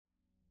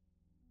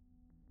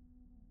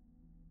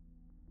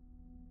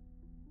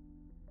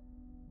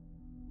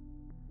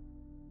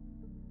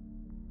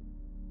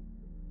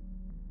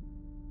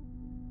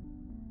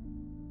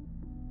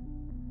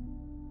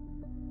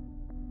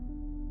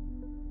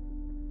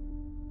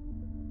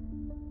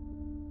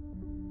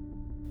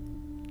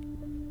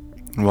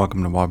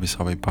Welcome to Wabi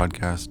Sabi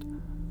Podcast.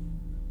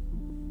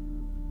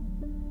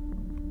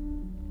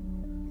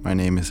 My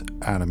name is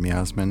Adam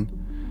Yasmin,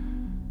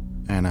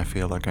 and I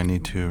feel like I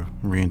need to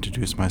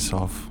reintroduce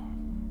myself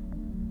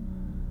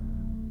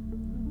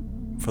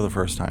for the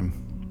first time.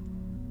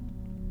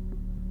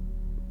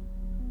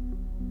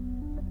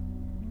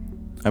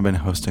 I've been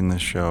hosting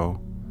this show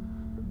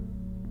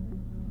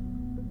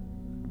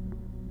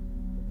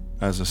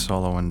as a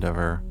solo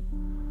endeavor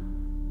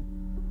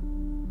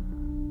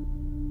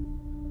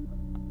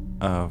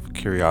of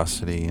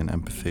curiosity and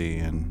empathy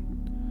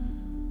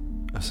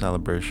and a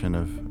celebration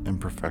of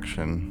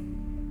imperfection.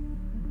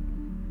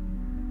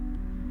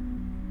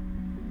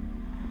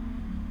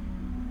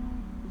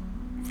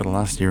 For the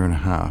last year and a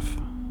half.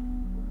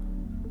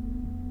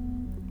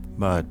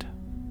 But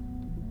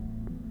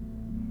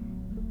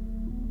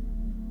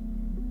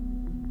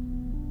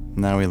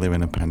now we live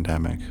in a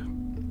pandemic.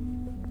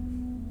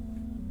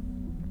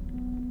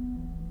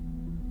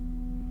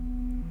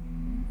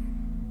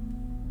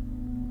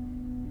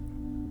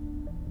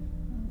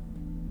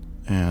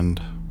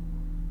 And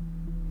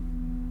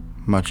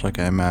much like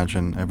I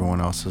imagine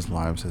everyone else's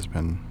lives has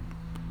been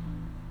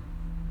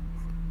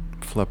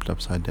flipped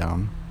upside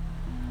down,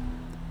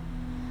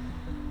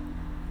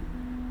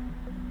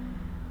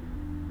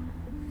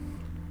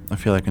 I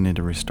feel like I need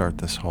to restart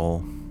this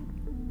whole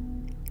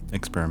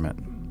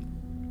experiment.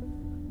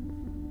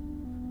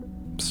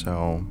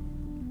 So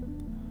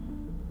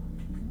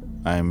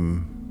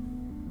I'm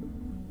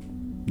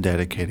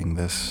dedicating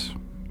this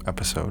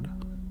episode,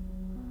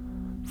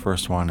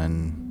 first one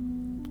in,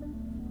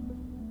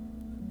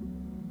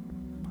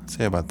 let's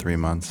say, about 3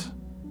 months,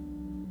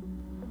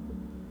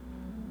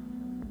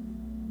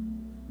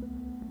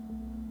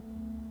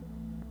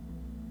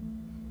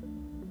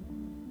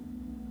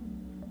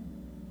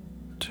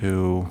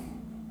 to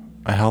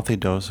a healthy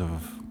dose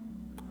of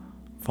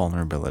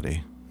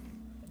vulnerability.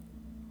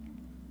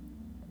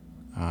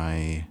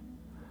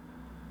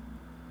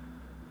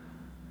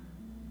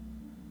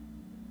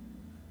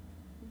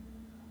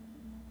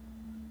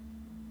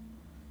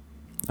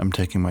 I'm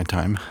taking my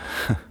time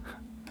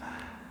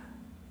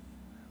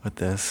with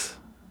this,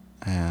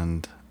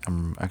 and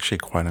I'm actually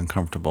quite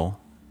uncomfortable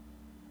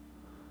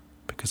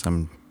because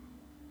I'm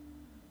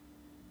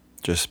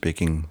just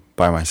speaking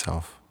by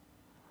myself.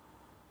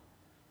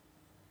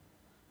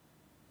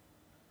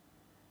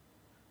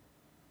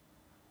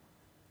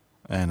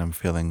 And I'm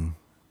feeling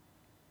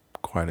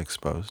quite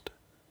exposed.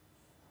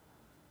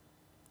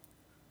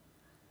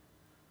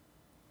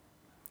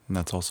 And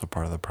that's also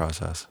part of the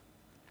process.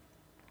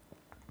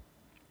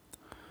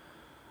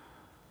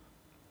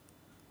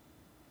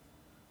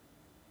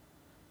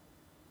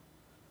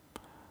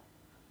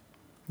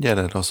 Yet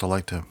I'd also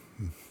like to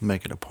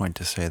make it a point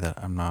to say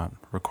that I'm not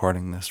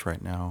recording this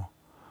right now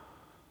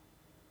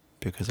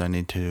because I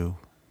need to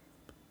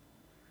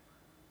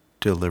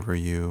deliver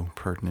you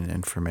pertinent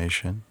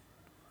information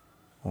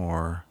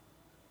or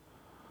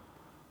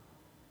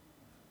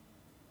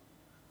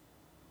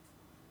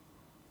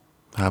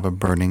have a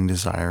burning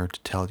desire to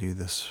tell you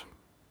this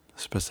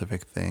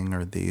specific thing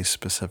or these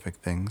specific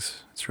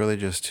things. It's really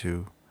just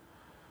to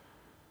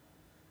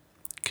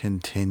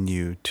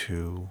continue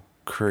to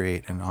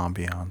create an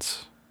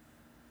ambiance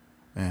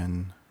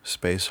and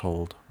space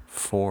hold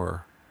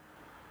for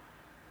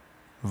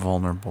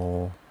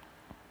vulnerable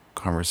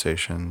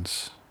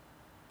conversations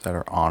that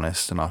are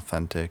honest and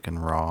authentic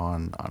and raw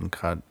and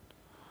uncut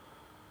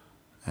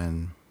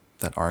and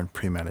that aren't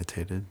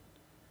premeditated.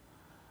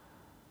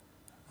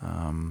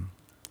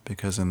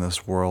 Because in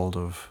this world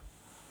of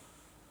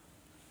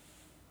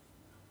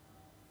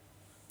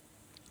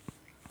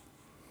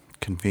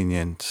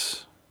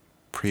convenience,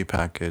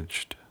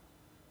 prepackaged,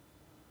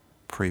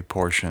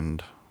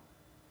 pre-portioned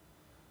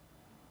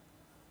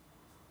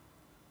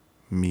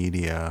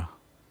media,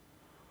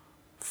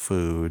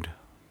 food,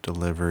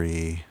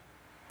 delivery,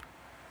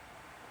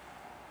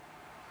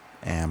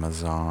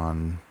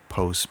 Amazon,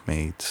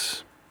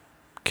 Postmates,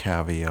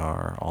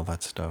 caviar, all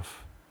that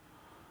stuff.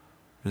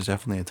 There's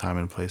definitely a time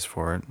and place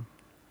for it.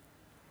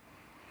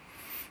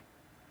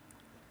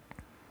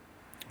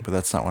 But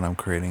that's not what I'm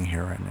creating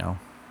here right now.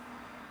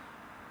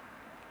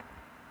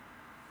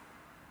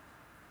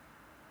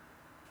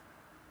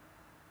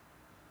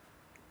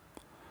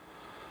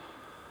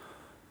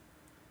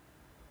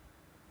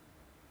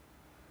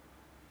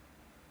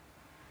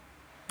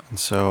 And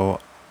so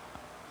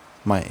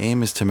my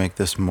aim is to make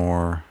this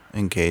more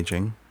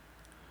engaging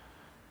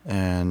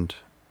and,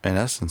 in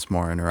essence,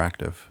 more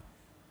interactive.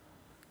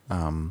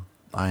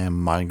 I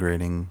am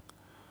migrating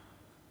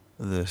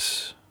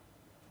this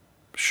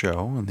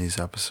show and these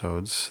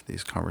episodes,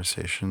 these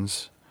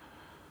conversations,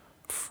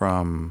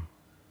 from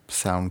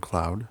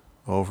SoundCloud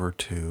over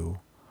to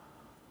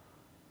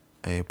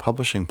a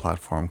publishing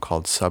platform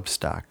called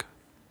Substack.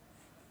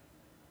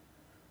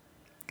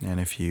 And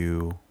if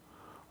you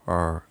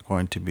are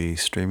going to be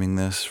streaming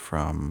this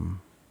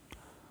from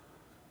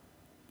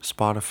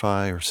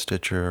Spotify or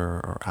Stitcher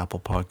or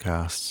Apple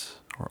Podcasts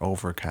or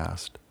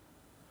Overcast,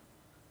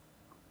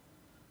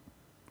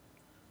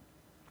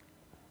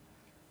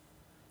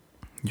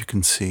 you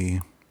can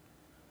see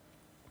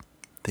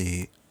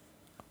the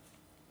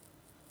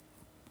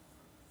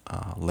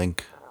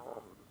link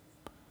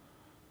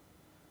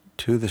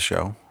to the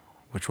show,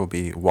 which will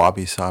be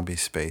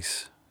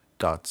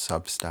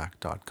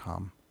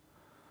wabisabispace.substack.com.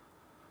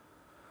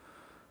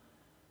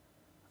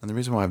 And the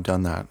reason why I've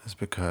done that is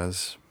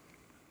because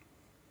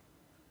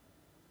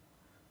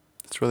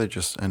it's really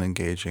just an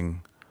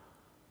engaging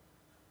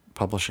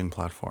publishing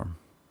platform.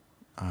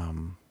 I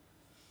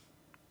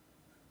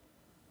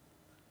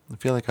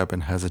feel like I've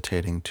been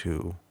hesitating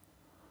to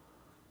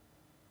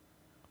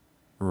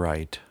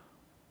write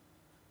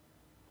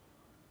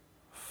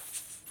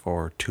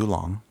for too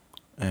long,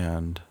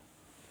 and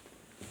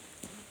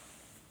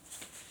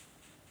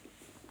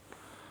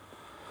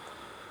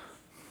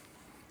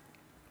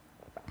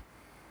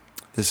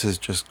this is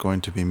just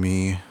going to be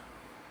me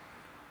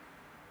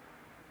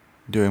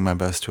doing my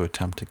best to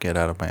attempt to get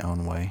out of my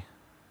own way,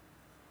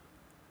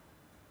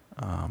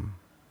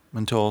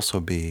 and to also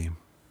be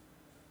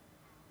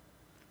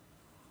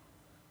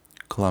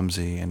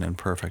clumsy and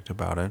imperfect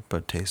about it,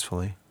 but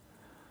tastefully.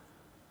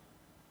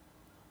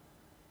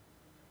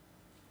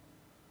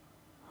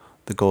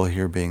 The goal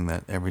here being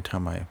that every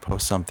time I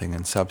post something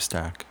in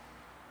Substack,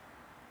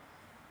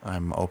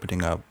 I'm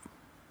opening up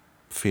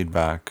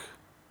feedback,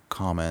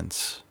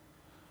 comments,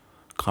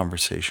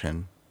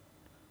 conversation,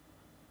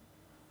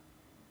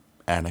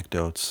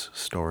 anecdotes,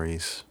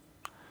 stories,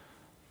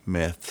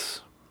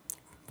 myths,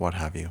 what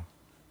have you.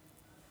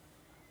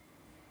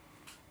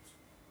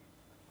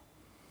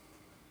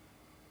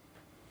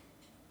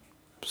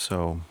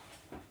 So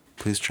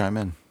please chime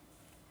in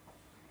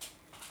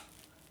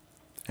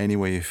any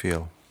way you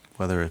feel,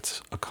 whether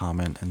it's a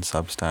comment in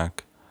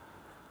Substack,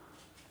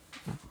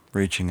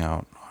 reaching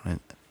out on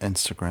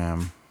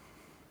Instagram,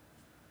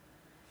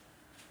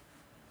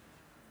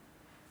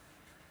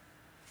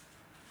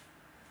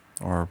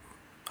 or,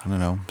 I don't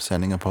know,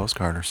 sending a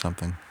postcard or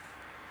something.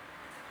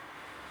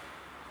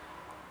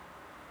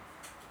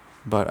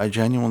 But I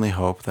genuinely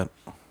hope that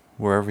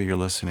wherever you're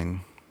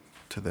listening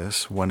to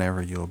this,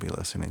 whenever you'll be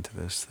listening to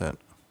this, that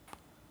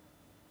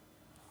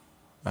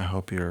I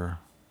hope you're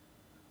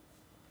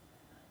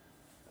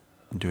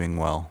doing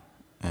well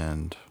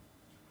and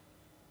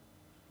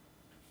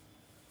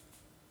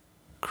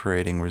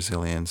creating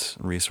resilience,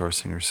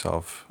 resourcing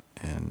yourself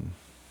in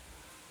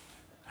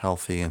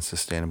healthy and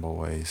sustainable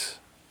ways.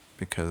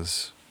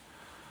 Because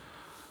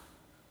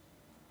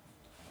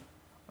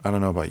I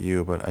don't know about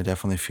you, but I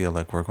definitely feel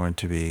like we're going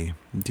to be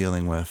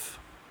dealing with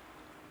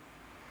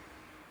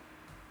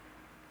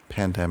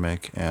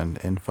pandemic and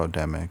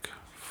infodemic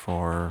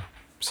for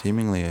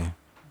seemingly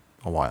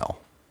a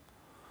while.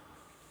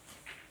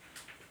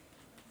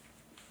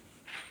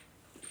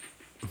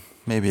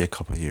 Maybe a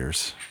couple of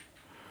years,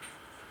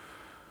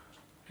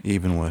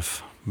 even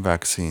with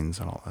vaccines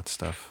and all that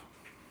stuff.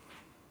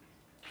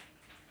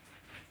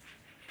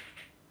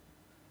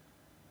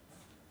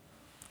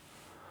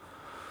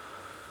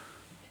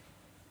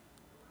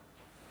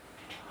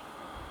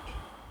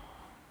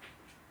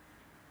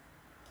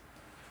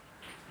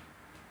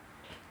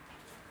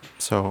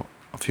 So,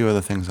 a few other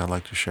things I'd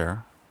like to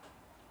share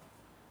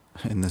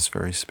in this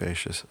very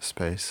spacious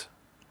space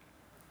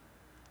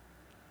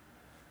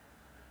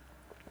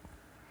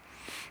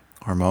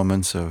are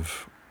moments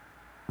of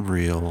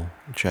real,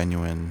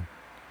 genuine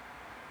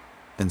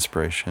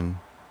inspiration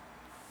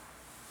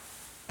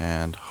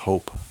and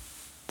hope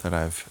that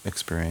I've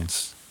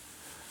experienced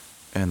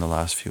in the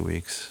last few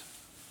weeks,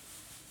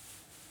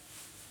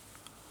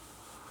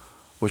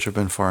 which have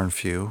been far and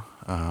few,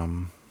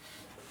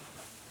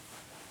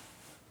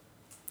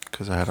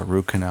 because I had a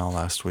root canal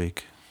last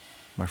week,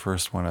 my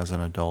first one as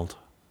an adult,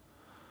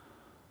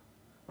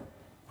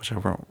 which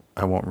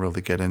I won't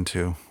really get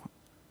into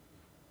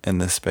in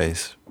this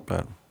space,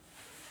 but you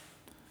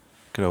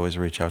could always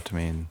reach out to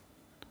me and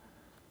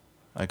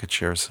I could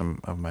share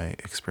some of my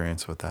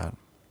experience with that.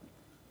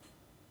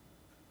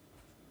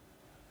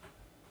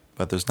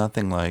 But there's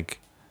nothing like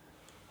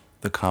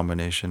the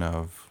combination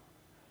of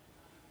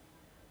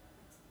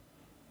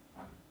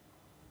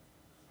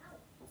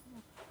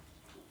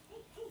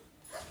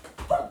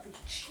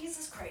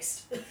Jesus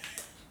Christ.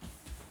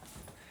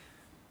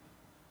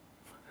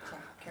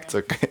 it's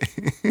okay.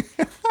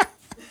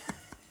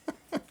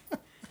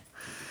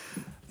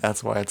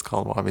 That's why it's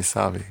called Wabi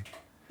Sabi.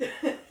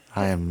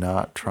 I am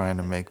not trying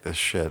to make this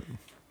shit.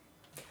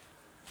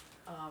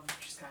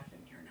 She's kind of in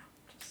here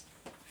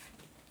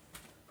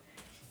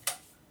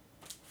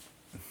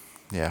now.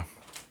 Yeah.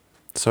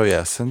 So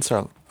yeah, since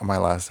my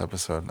last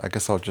episode, I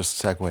guess I'll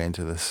just segue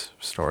into this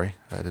story.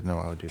 I didn't know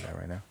I would do that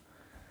right now.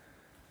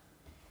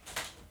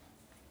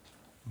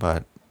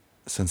 But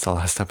since the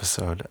last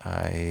episode,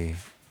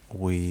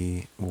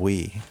 we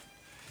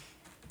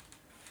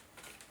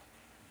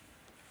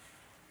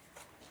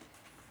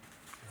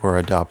were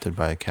adopted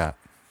by a cat.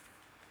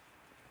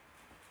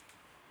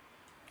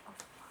 Oh,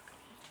 fuck.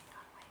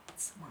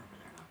 It's somewhere over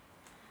there now.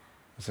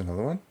 Is there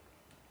another one?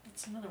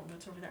 It's another one.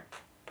 It's over there.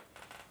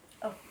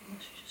 Oh,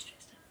 unless you just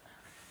chased it.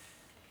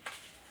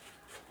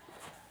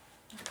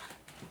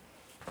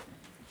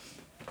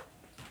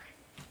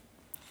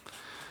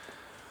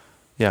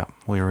 Yeah,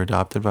 we were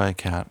adopted by a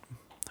cat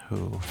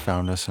who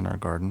found us in our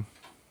garden,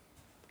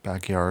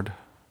 backyard,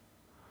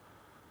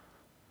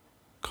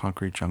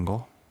 concrete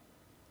jungle,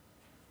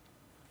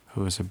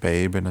 who is a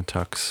babe in a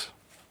tux,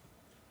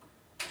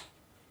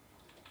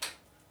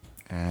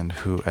 and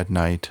who at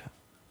night,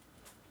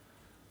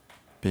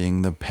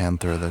 being the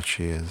panther that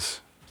she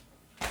is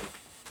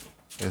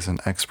an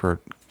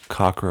expert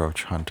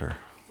cockroach hunter.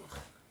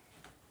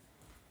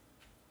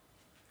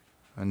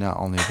 And not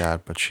only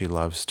that, but she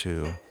loves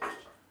to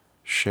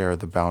share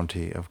the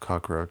bounty of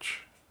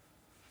cockroach.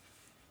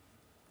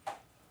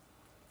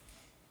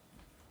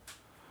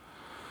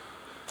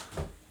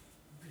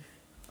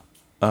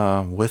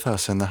 With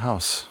us in the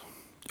house,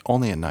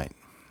 only at night.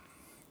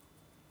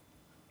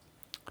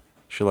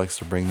 She likes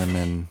to bring them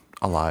in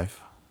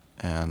alive,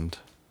 and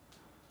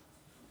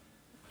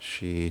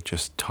she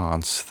just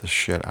taunts the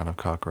shit out of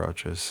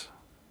cockroaches.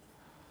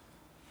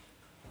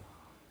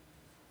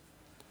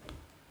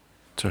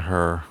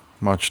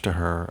 Much to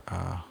her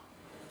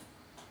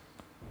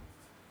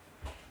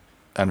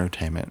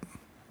entertainment.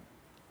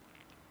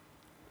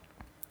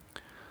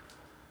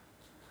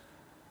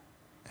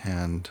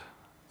 And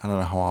I don't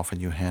know how often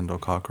you handle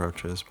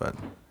cockroaches, but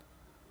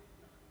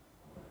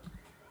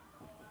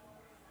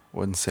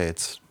wouldn't say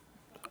it's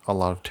a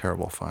lot of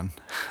terrible fun.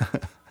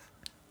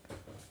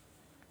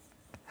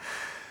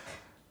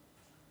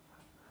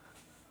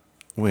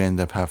 We end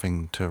up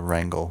having to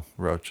wrangle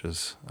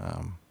roaches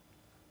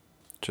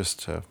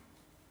just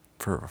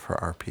for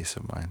our peace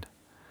of mind.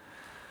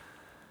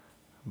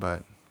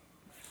 But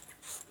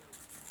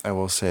I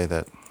will say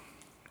that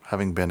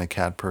having been a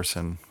cat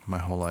person my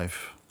whole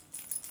life,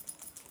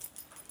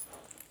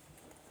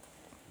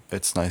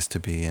 it's nice to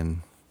be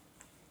in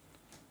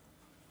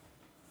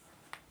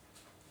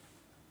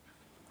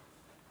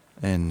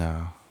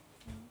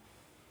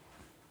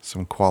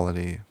some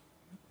quality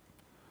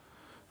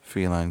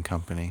feline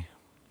company,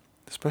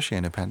 especially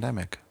in a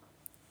pandemic.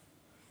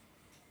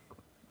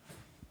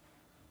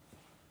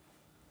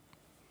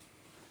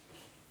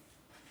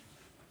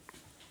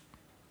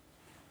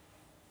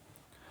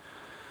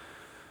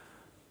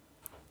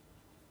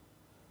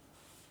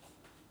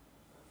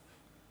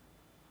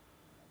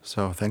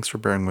 So thanks for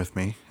bearing with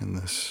me in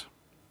this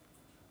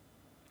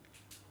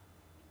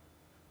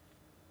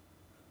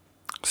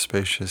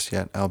spacious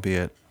yet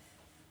albeit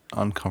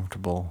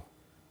uncomfortable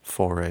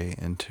foray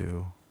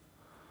into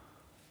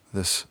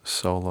this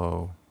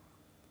solo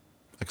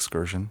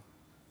excursion.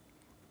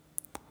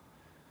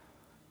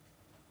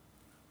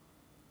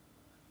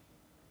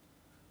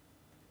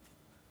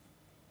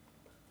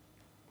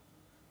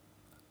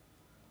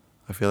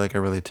 I feel like I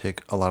really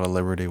take a lot of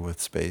liberty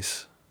with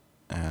space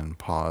and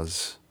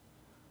pause,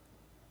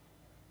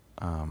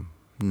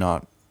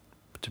 not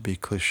to be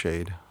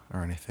cliched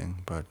or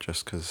anything, but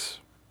just because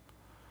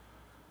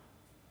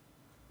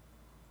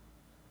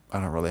I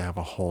don't really have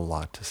a whole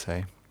lot to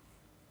say.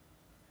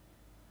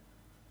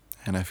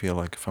 And I feel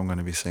like if I'm going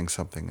to be saying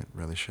something, it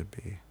really should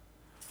be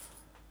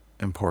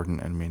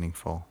important and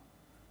meaningful.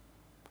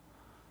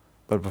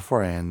 But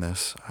before I end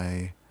this,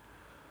 I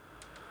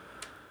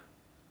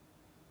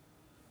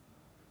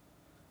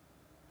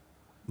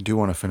do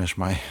want to finish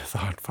my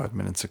thought 5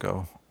 minutes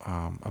ago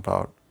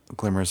about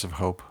glimmers of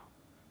hope,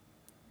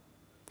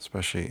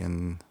 especially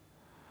in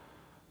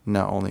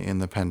not only in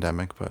the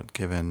pandemic, but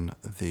given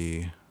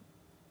the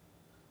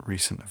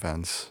recent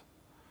events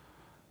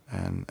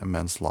and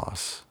immense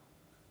loss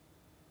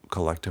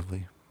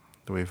collectively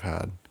that we've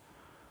had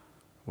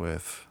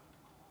with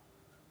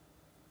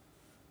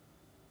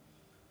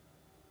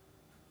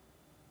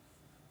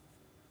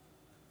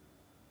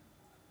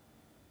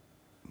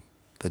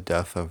the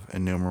death of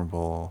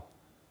innumerable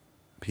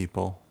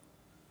people,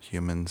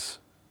 humans,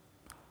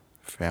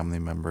 family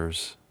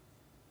members,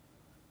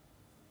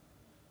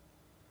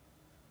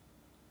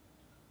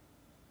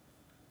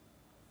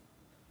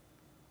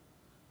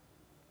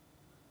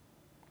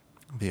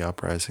 the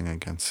uprising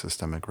against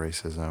systemic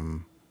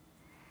racism,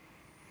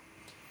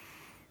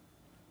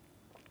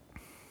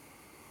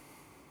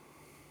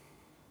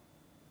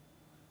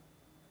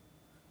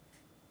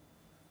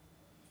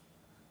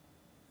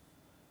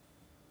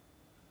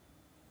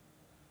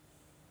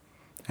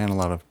 and a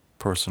lot of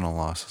personal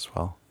loss as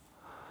well.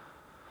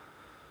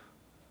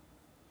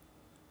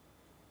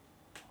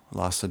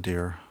 Lost a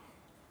dear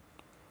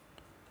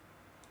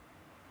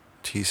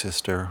tea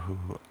sister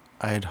who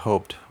I had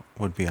hoped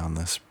would be on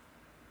this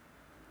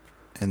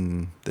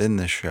in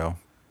this show,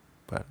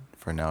 but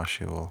for now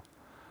she will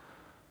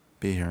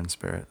be here in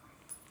spirit.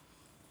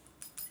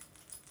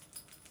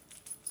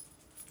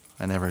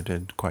 I never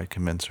did quite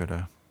convince her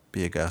to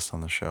be a guest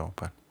on the show,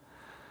 but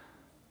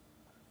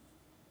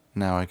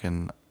now I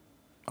can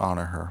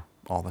honor her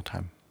all the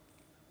time.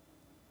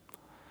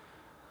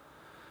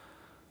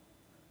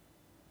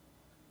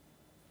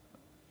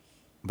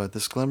 But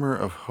this glimmer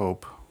of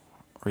hope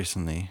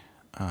recently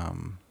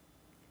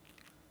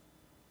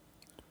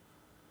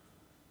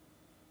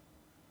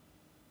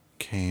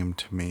came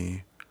to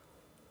me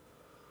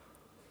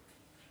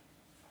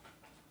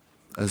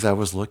as I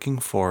was looking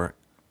for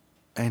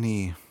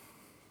any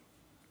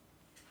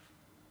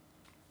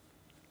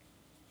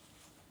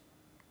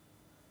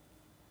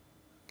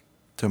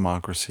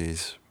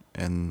democracies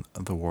in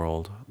the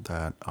world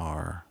that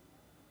are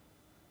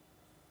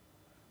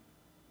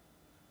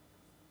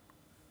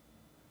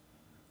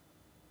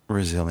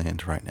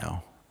resilient right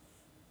now.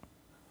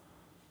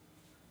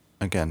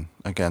 Again,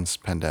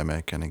 against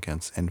pandemic and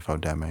against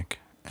infodemic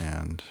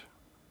and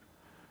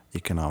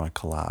economic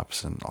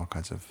collapse and all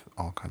kinds of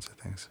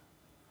things.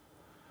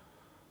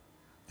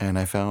 And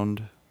I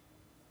found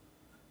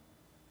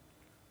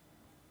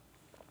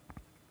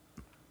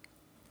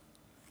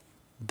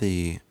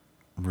the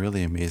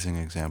really amazing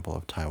example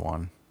of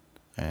Taiwan.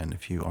 And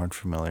if you aren't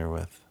familiar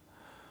with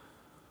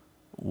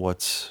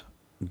what's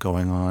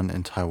going on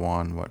in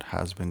Taiwan, what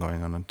has been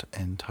going on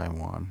in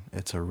Taiwan,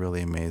 it's a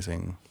really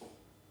amazing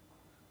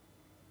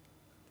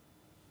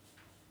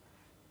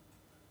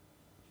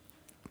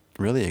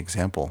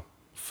example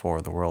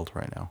for the world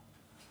right now.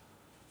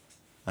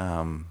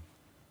 I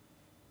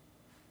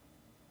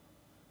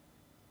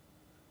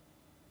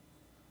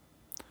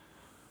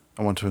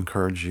want to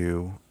encourage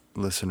you,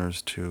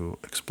 listeners, to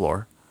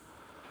explore,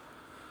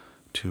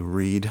 to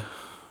read,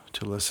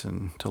 to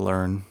listen, to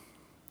learn.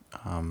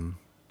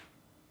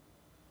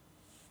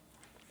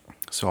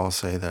 So I'll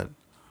say that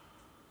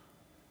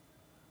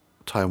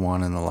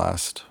Taiwan, in the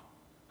last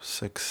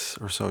 6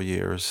 or so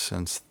years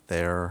since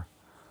their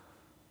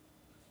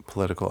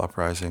political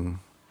uprising,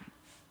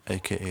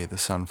 aka the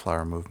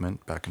Sunflower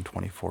Movement, back in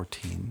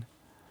 2014,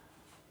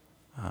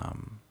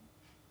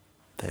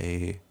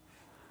 they,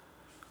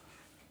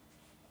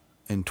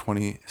 in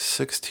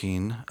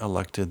 2016,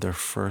 elected their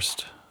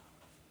first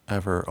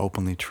ever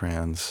openly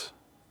trans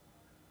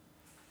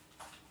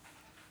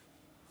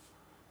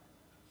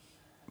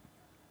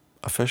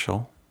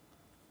official,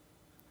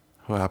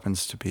 who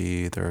happens to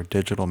be their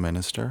digital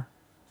minister,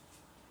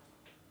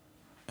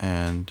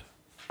 and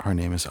her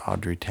name is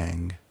Audrey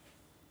Tang.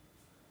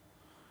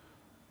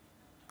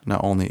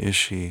 Not only is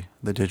she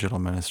the digital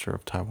minister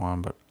of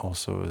Taiwan, but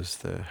also is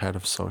the head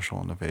of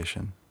social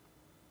innovation.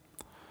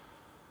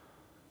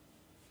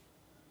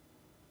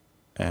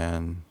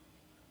 And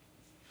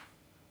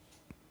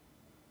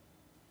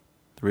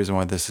the reason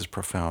why this is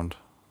profound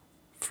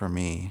for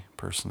me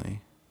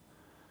personally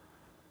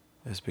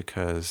is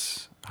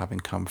because, having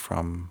come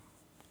from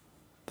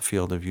the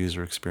field of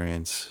user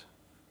experience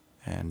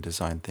and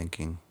design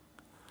thinking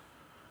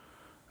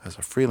as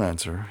a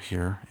freelancer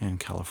here in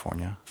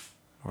California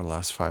over the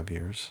last 5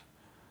 years,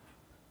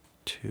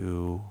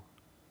 to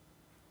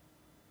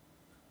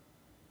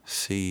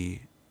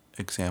see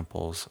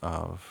examples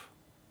of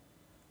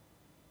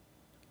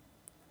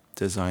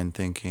design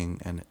thinking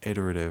and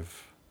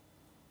iterative,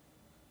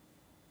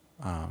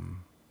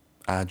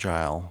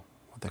 agile,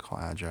 what they call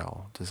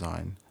agile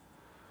design,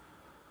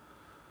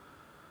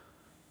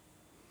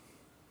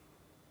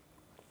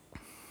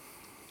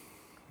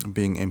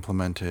 being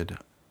implemented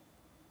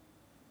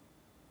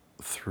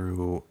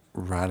through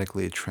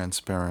radically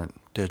transparent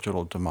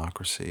digital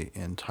democracy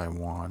in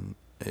Taiwan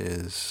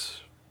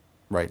is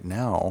right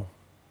now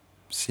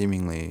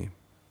seemingly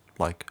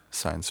like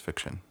science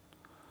fiction,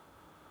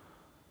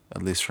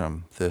 at least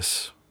from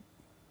this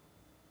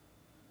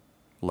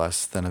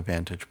less than a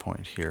vantage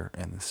point here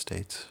in the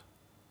States.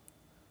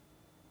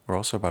 We're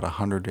also about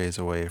 100 days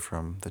away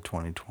from the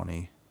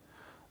 2020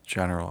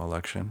 general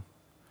election,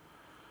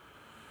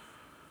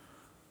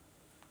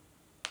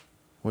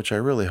 which I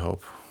really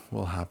hope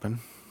will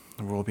happen,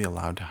 will be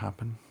allowed to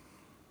happen.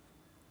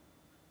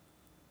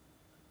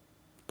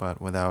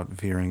 But without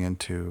veering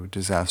into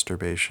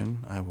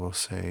disasterbation, I will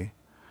say,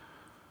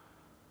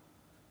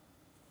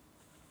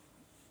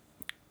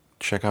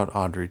 check out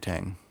Audrey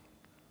Tang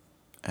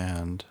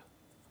and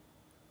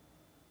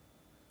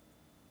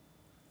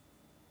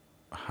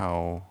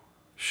how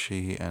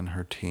she and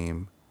her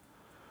team,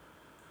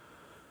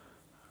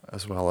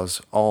 as well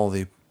as all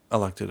the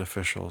elected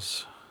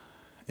officials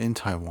in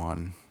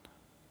Taiwan,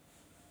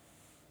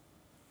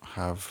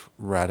 have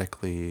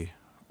radically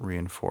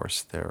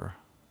reinforced their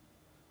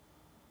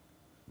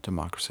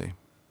democracy.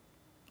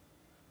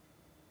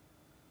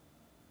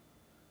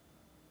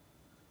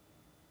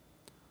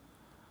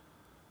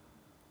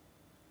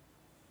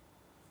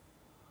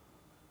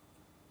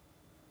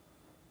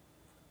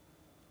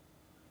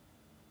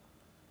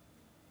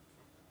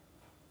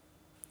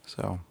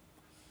 So,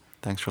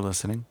 thanks for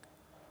listening.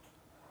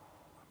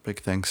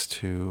 Big thanks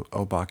to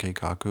Obake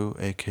Gaku,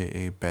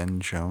 aka Ben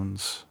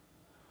Jones,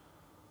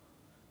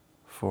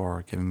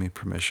 for giving me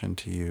permission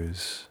to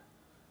use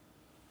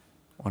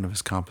one of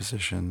his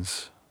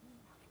compositions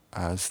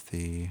as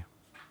the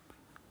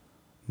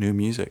new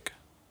music,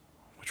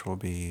 which will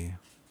be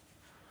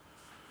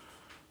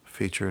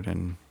featured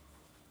in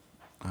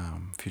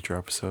future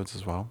episodes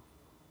as well.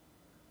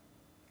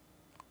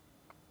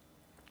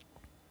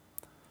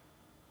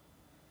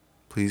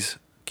 Please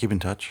keep in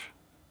touch.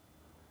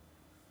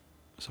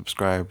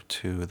 Subscribe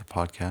to the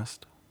podcast.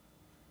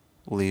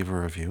 Leave a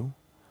review.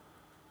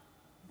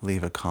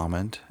 Leave a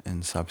comment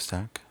in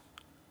Substack.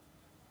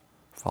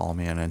 Follow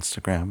me on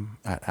Instagram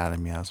at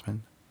Adam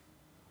Yasmin.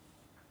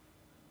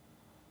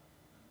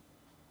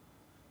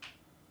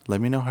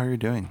 Let me know how you're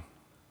doing.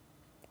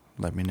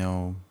 Let me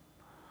know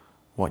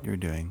what you're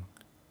doing.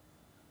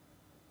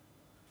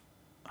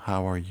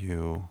 How are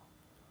you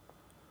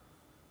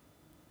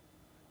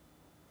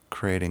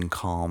creating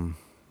calm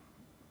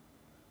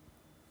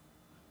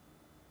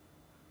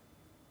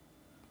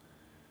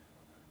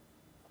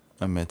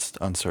amidst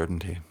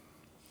uncertainty?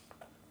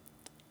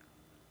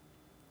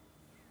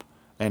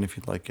 And if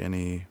you'd like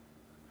any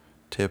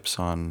tips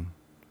on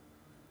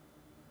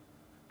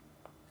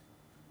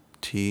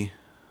tea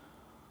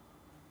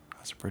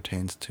as it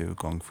pertains to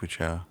Gong Fu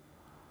Cha,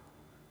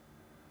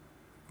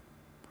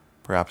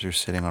 perhaps you're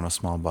sitting on a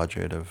small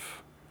budget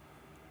of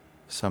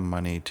some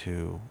money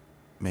to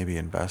maybe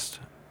invest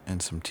in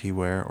some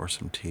teaware or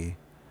some tea.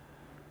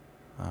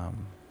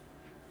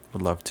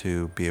 Would love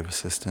to be of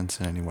assistance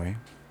in any way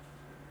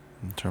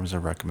in terms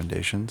of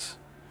recommendations.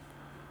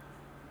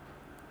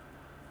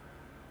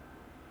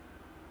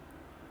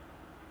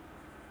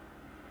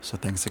 So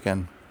thanks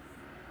again.